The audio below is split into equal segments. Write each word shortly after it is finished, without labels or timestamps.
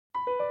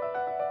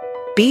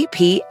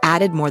BP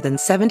added more than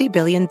 $70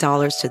 billion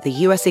to the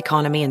U.S.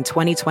 economy in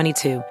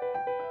 2022.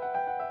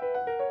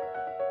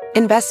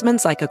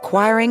 Investments like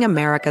acquiring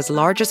America's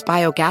largest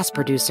biogas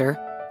producer,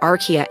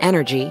 Archaea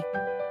Energy,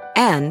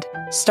 and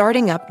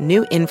starting up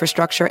new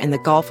infrastructure in the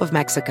Gulf of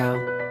Mexico.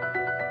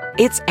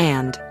 It's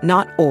and,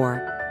 not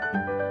or.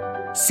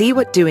 See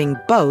what doing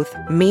both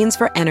means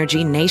for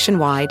energy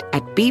nationwide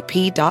at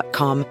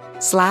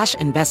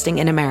bp.com/investing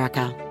in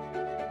America.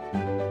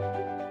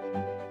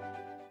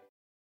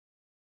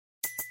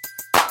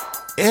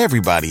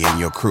 Everybody in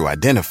your crew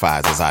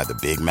identifies as either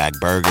Big Mac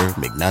Burger,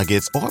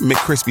 McNuggets, or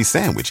McCrispy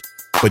Sandwich.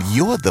 But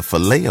you're the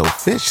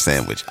Filet-O-Fish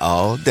Sandwich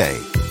all day.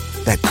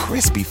 That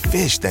crispy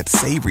fish, that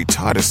savory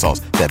tartar sauce,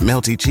 that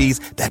melty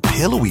cheese, that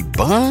pillowy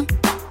bun.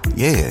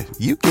 Yeah,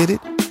 you get it.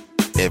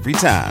 Every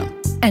time.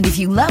 And if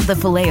you love the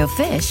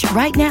Filet-O-Fish,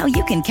 right now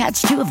you can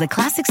catch two of the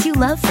classics you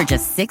love for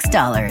just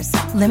 $6.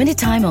 Limited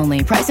time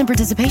only. Price and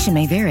participation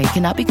may vary.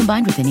 Cannot be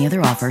combined with any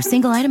other offer.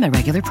 Single item at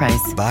regular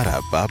price.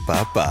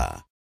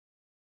 Ba-da-ba-ba-ba.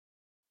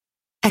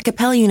 At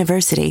Capella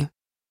University,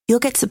 you'll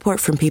get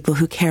support from people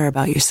who care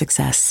about your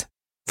success.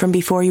 From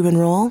before you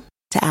enroll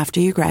to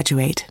after you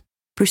graduate,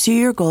 pursue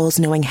your goals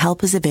knowing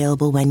help is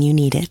available when you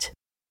need it.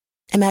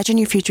 Imagine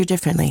your future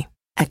differently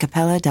at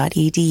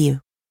capella.edu.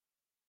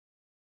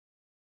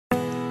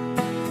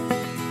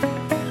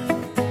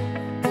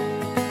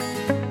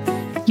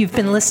 You've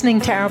been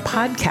listening to our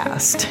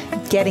podcast,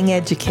 Getting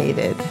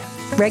Educated,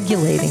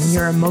 Regulating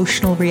Your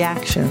Emotional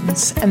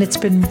Reactions, and it's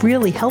been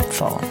really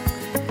helpful.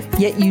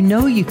 Yet you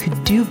know you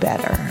could do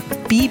better,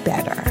 be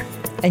better,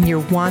 and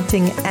you're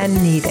wanting and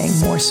needing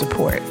more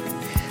support.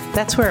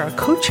 That's where our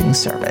coaching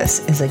service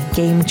is a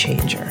game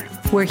changer.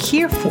 We're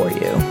here for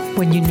you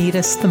when you need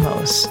us the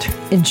most,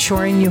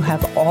 ensuring you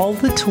have all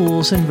the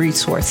tools and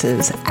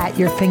resources at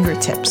your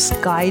fingertips,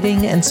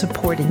 guiding and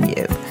supporting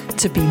you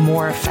to be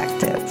more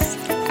effective.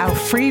 Our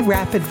free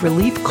rapid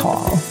relief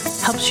call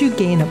helps you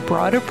gain a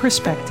broader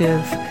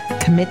perspective,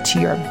 commit to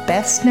your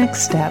best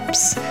next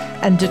steps,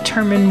 and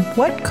determine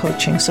what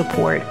coaching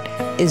support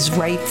is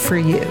right for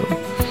you.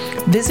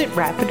 Visit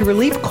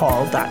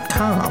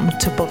rapidreliefcall.com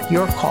to book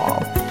your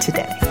call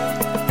today.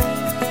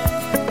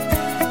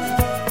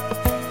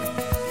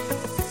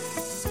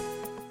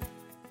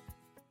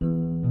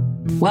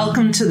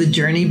 Welcome to the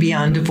Journey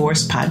Beyond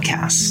Divorce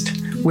podcast,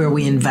 where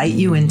we invite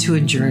you into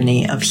a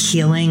journey of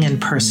healing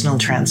and personal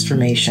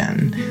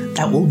transformation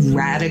that will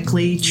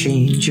radically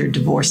change your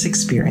divorce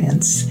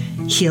experience,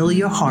 heal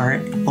your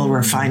heart while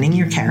refining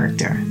your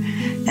character,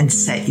 and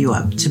set you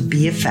up to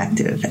be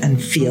effective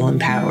and feel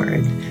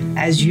empowered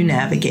as you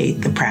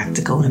navigate the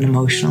practical and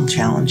emotional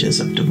challenges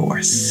of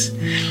divorce.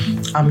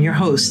 I'm your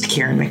host,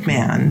 Karen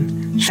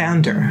McMahon,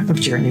 founder of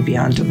Journey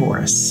Beyond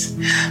Divorce.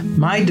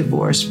 My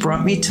divorce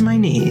brought me to my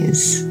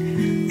knees,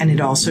 and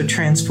it also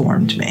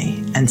transformed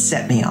me and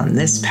set me on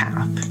this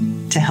path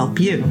to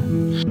help you.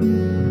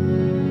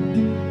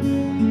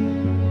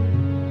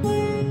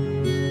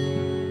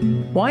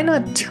 Why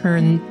not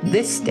turn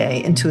this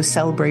day into a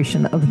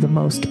celebration of the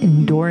most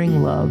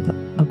enduring love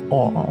of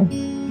all,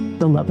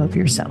 the love of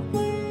yourself?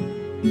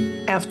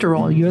 After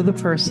all, you're the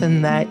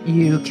person that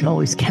you can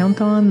always count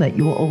on, that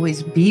you will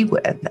always be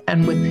with,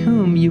 and with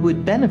whom you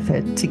would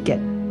benefit to get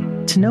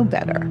to know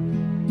better.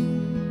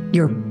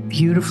 You're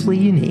beautifully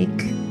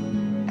unique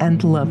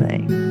and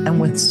loving, and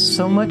with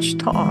so much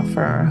to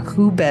offer,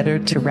 who better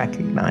to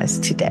recognize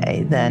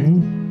today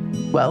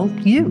than, well,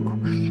 you?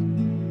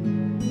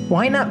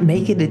 Why not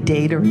make it a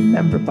day to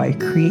remember by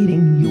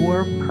creating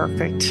your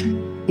perfect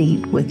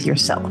date with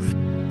yourself?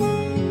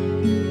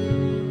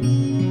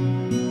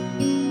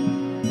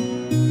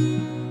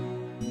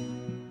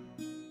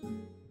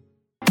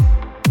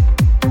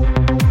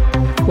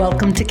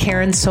 Welcome to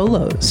Karen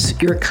Solos,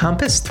 your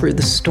compass through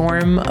the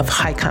storm of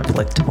high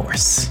conflict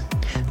divorce.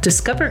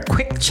 Discover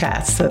quick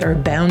chats that are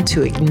bound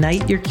to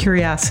ignite your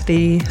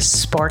curiosity,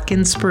 spark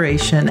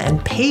inspiration,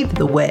 and pave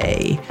the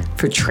way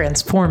for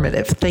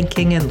transformative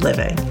thinking and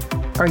living.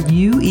 Are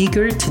you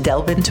eager to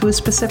delve into a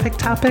specific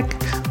topic?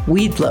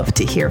 We'd love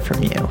to hear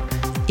from you.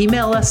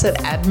 Email us at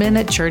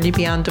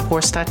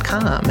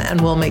admin@journeybeyonddivorce.com,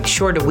 and we'll make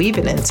sure to weave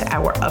it into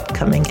our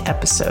upcoming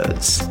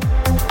episodes.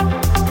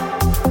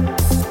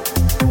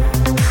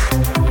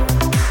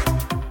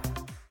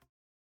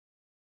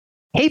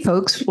 Hey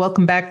folks,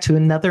 welcome back to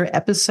another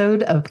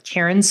episode of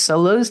Karen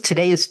Solos.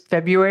 Today is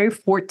February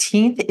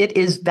 14th. It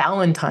is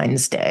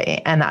Valentine's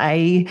Day, and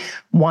I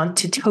want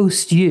to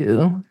toast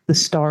you, the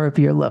star of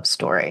your love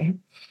story.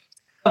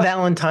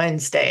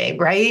 Valentine's Day,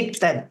 right?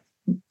 That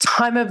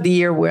time of the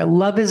year where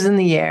love is in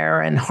the air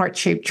and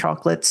heart-shaped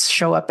chocolates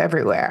show up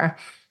everywhere.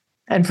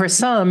 And for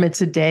some,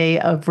 it's a day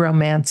of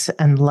romance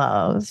and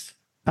love.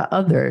 For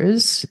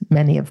others,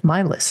 many of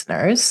my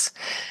listeners,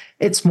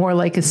 it's more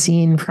like a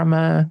scene from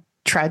a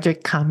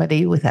tragic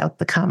comedy without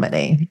the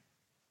comedy.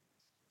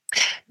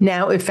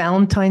 Now, if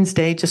Valentine's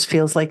Day just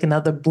feels like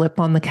another blip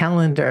on the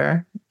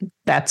calendar,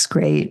 that's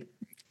great.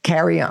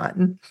 Carry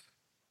on.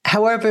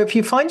 However, if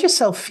you find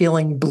yourself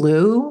feeling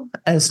blue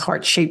as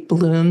heart-shaped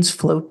balloons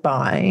float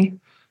by,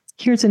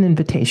 here's an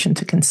invitation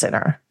to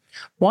consider.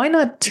 Why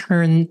not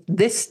turn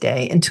this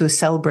day into a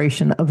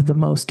celebration of the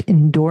most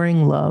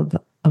enduring love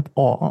of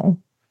all,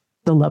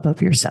 the love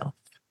of yourself?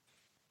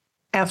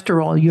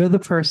 After all, you're the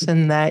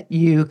person that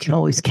you can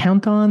always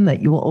count on,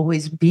 that you will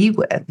always be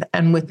with,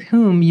 and with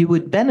whom you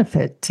would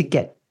benefit to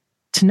get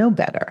to know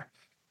better.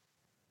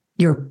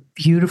 You're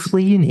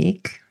beautifully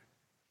unique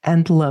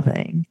and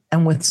loving,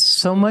 and with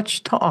so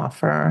much to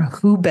offer,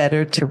 who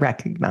better to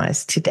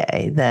recognize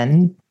today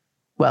than,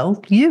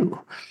 well, you?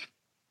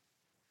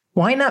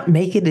 Why not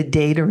make it a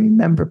day to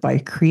remember by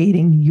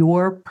creating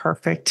your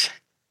perfect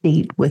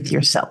date with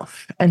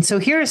yourself? And so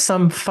here are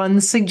some fun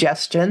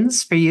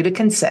suggestions for you to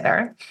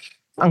consider.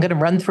 I'm going to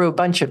run through a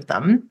bunch of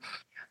them.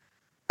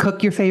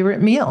 Cook your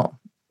favorite meal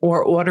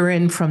or order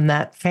in from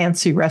that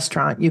fancy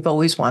restaurant you've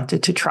always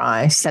wanted to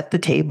try. Set the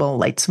table,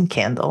 light some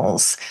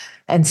candles,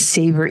 and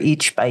savor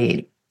each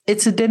bite.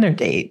 It's a dinner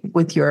date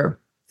with your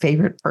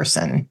favorite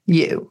person,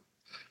 you.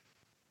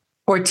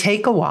 Or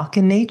take a walk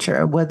in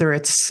nature, whether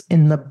it's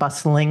in the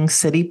bustling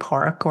city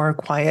park or a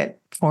quiet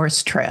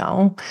forest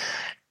trail.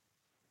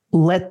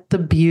 Let the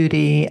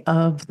beauty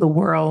of the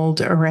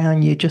world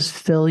around you just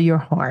fill your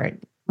heart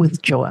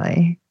with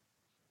joy.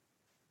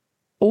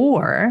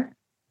 Or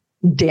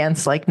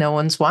dance like no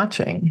one's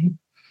watching.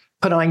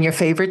 Put on your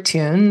favorite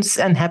tunes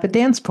and have a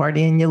dance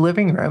party in your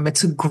living room.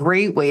 It's a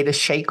great way to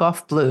shake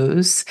off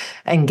blues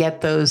and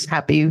get those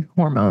happy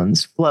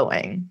hormones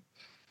flowing.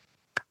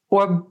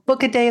 Or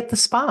book a day at the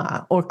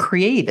spa or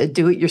create a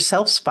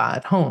do-it-yourself spa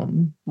at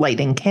home,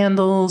 lighting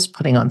candles,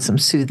 putting on some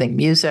soothing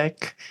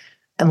music,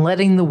 and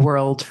letting the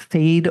world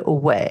fade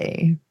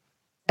away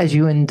as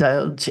you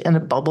indulge in a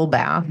bubble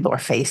bath or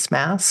face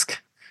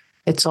mask.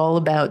 It's all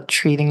about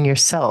treating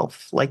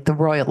yourself like the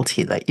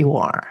royalty that you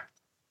are.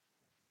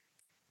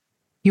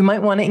 You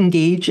might want to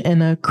engage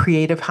in a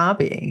creative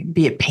hobby,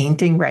 be it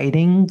painting,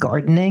 writing,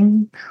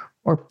 gardening,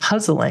 or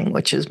puzzling,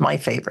 which is my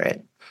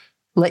favorite.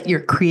 Let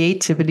your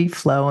creativity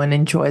flow and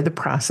enjoy the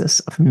process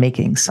of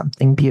making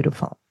something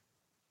beautiful.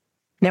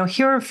 Now,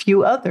 here are a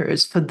few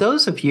others. For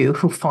those of you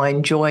who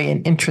find joy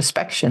in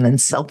introspection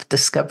and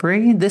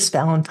self-discovery, this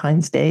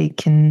Valentine's Day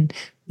can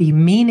be a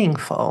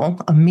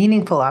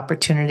meaningful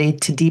opportunity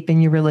to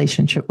deepen your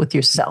relationship with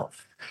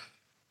yourself.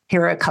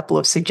 Here are a couple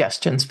of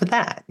suggestions for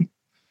that.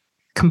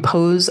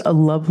 Compose a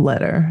love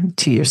letter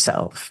to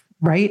yourself.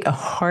 Write a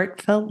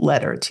heartfelt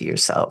letter to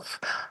yourself.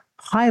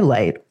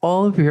 Highlight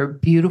all of your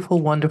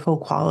beautiful, wonderful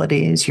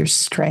qualities, your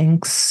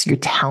strengths, your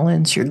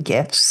talents, your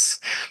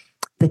gifts,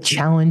 the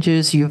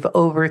challenges you've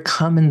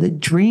overcome, and the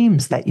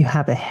dreams that you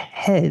have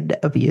ahead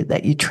of you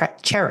that you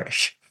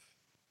cherish.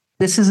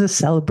 This is a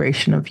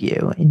celebration of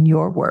you in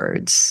your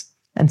words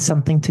and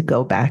something to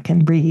go back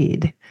and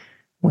read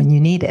when you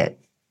need it.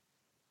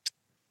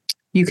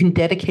 You can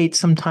dedicate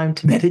some time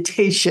to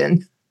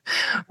meditation,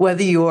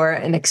 whether you're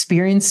an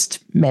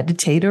experienced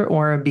meditator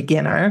or a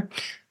beginner,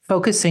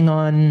 focusing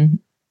on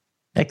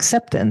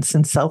acceptance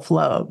and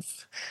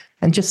self-love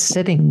and just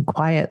sitting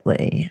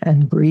quietly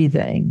and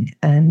breathing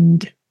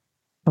and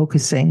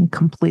focusing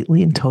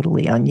completely and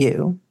totally on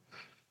you.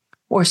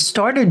 Or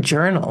start a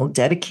journal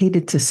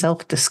dedicated to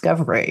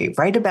self-discovery.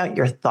 Write about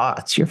your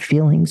thoughts, your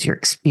feelings, your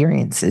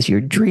experiences,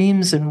 your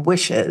dreams and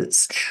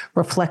wishes.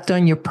 Reflect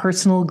on your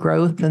personal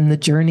growth and the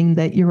journey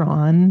that you're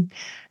on.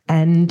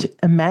 And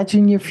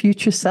imagine your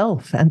future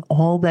self and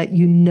all that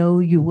you know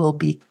you will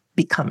be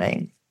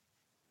becoming.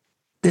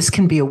 This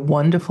can be a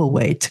wonderful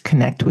way to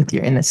connect with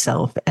your inner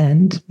self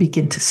and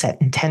begin to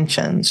set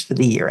intentions for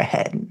the year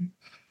ahead.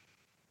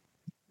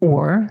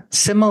 Or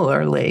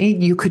similarly,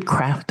 you could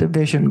craft a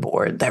vision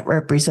board that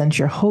represents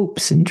your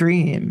hopes and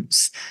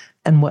dreams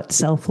and what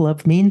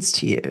self-love means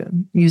to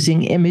you,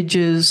 using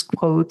images,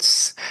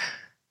 quotes.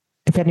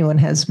 If anyone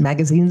has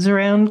magazines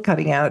around,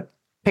 cutting out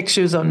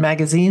pictures on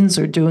magazines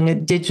or doing a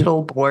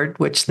digital board,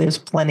 which there's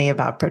plenty of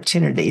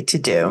opportunity to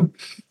do.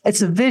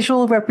 It's a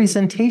visual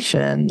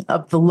representation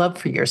of the love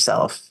for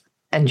yourself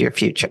and your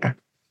future.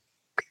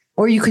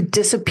 Or you could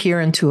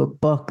disappear into a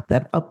book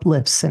that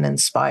uplifts and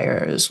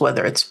inspires,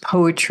 whether it's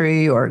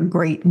poetry or a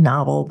great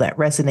novel that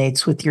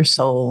resonates with your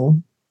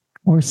soul,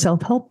 or a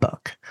self-help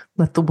book.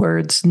 Let the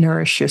words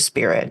nourish your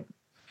spirit.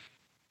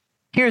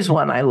 Here's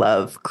one I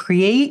love.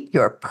 Create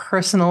your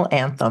personal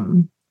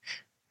anthem.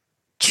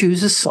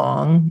 Choose a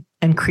song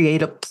and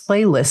create a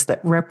playlist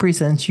that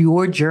represents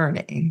your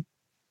journey,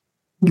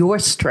 your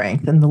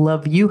strength, and the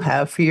love you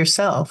have for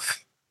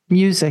yourself.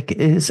 Music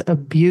is a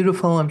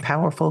beautiful and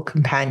powerful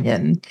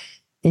companion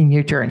in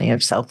your journey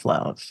of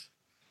self-love.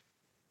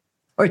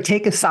 Or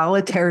take a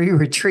solitary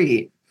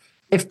retreat.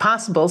 If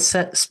possible,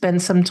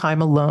 spend some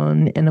time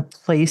alone in a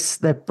place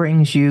that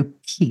brings you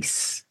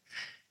peace.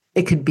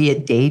 It could be a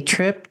day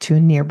trip to a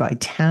nearby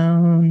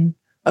town,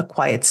 a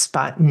quiet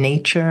spot in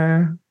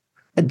nature,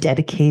 a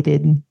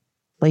dedicated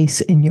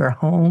place in your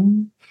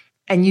home,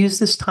 and use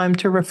this time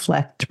to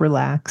reflect,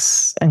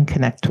 relax, and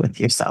connect with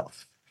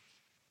yourself.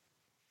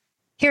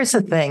 Here's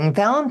the thing.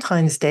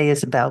 Valentine's Day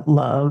is about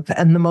love,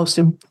 and the most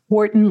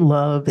important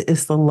love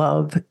is the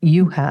love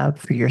you have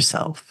for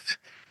yourself.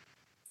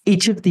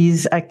 Each of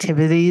these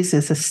activities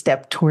is a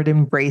step toward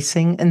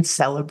embracing and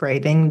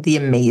celebrating the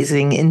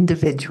amazing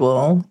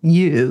individual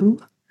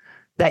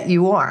that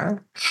you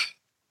are.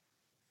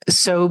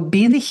 So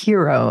be the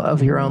hero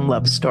of your own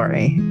love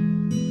story.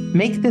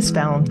 Make this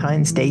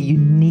Valentine's Day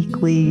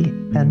uniquely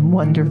and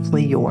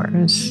wonderfully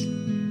yours.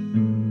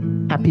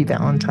 Happy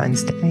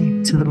Valentine's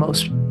Day to the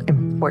most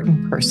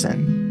important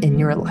person in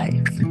your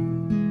life,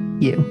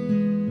 you.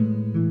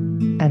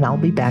 And I'll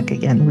be back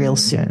again real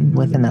soon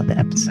with another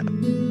episode.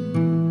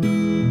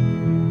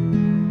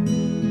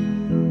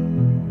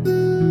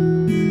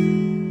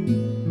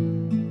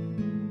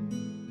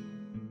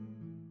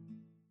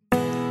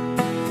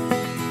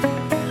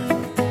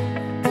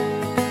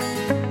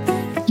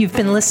 You've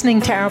been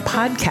listening to our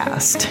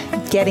podcast,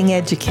 Getting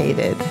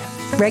Educated,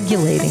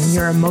 Regulating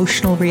Your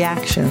Emotional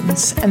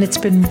Reactions, and it's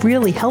been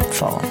really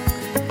helpful.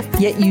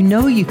 Yet you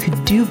know you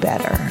could do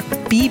better,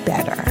 be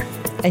better,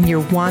 and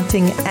you're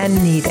wanting and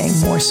needing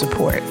more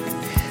support.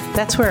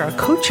 That's where our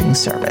coaching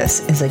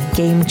service is a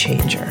game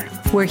changer.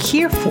 We're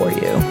here for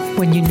you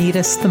when you need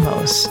us the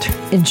most,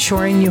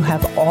 ensuring you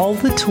have all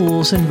the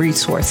tools and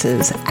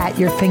resources at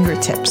your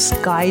fingertips,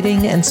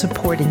 guiding and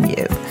supporting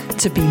you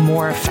to be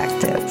more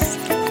effective.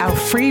 Our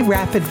free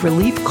rapid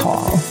relief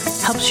call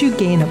helps you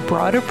gain a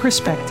broader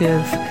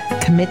perspective,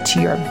 commit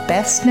to your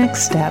best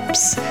next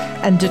steps,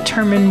 and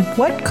determine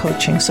what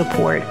coaching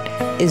support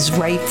is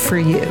right for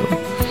you.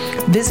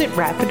 Visit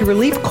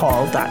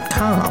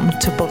rapidreliefcall.com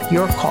to book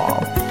your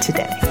call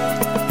today.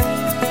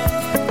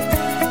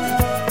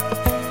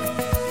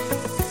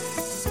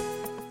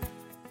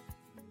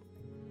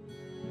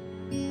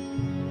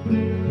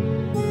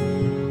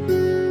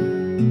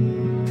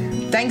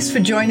 Thanks for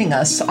joining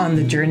us on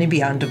the Journey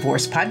Beyond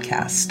Divorce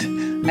podcast.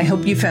 I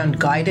hope you found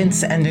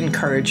guidance and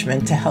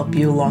encouragement to help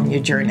you along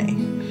your journey.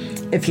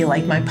 If you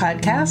like my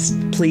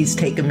podcast, please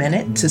take a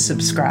minute to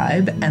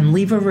subscribe and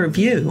leave a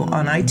review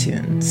on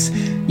iTunes.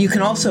 You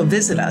can also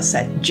visit us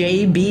at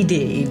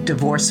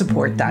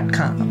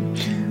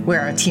jbddivorcesupport.com,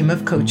 where our team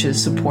of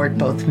coaches support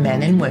both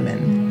men and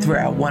women through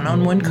our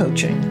one-on-one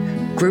coaching,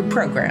 group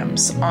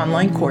programs,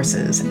 online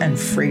courses, and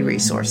free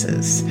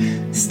resources.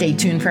 Stay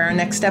tuned for our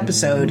next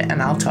episode,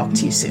 and I'll talk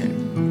to you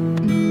soon.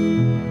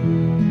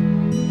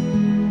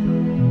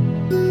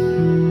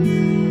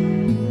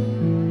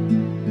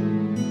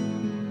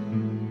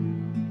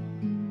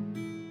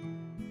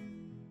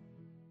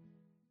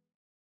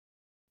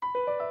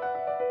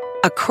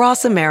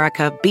 Across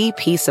America,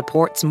 BP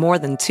supports more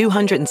than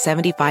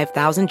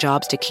 275,000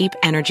 jobs to keep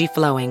energy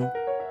flowing.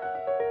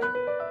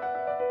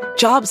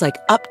 Jobs like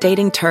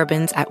updating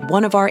turbines at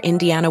one of our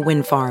Indiana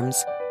wind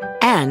farms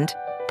and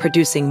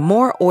producing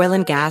more oil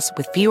and gas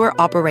with fewer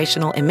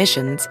operational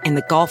emissions in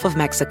the Gulf of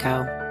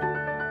Mexico.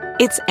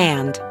 It's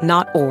and,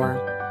 not or.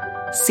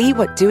 See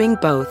what doing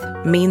both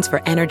means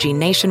for energy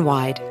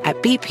nationwide at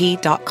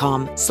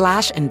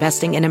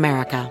bp.com/investing in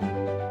America.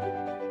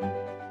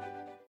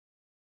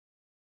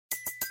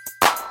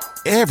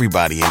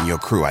 Everybody in your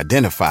crew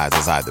identifies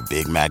as either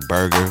Big Mac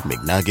Burger,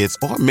 McNuggets,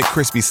 or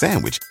McCrispy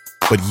Sandwich.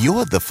 But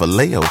you're the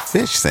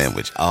Filet-O-Fish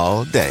Sandwich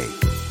all day.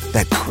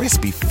 That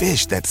crispy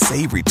fish, that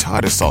savory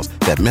tartar sauce,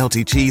 that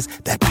melty cheese,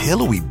 that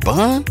pillowy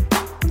bun.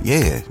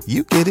 Yeah,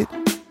 you get it.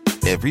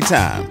 Every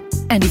time.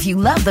 And if you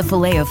love the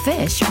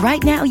Filet-O-Fish,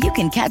 right now you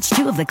can catch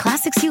two of the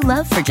classics you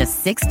love for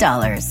just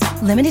 $6.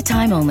 Limited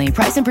time only.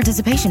 Price and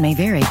participation may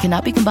vary.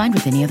 Cannot be combined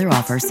with any other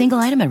offer. Single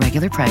item at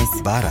regular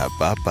price.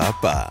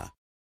 Ba-da-ba-ba-ba.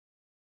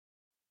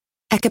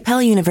 At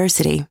Capella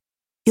University,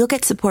 you'll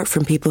get support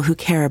from people who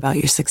care about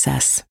your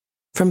success.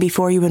 From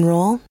before you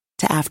enroll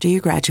to after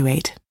you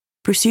graduate,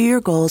 pursue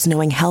your goals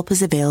knowing help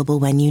is available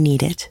when you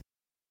need it.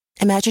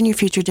 Imagine your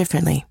future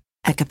differently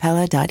at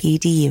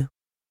capella.edu.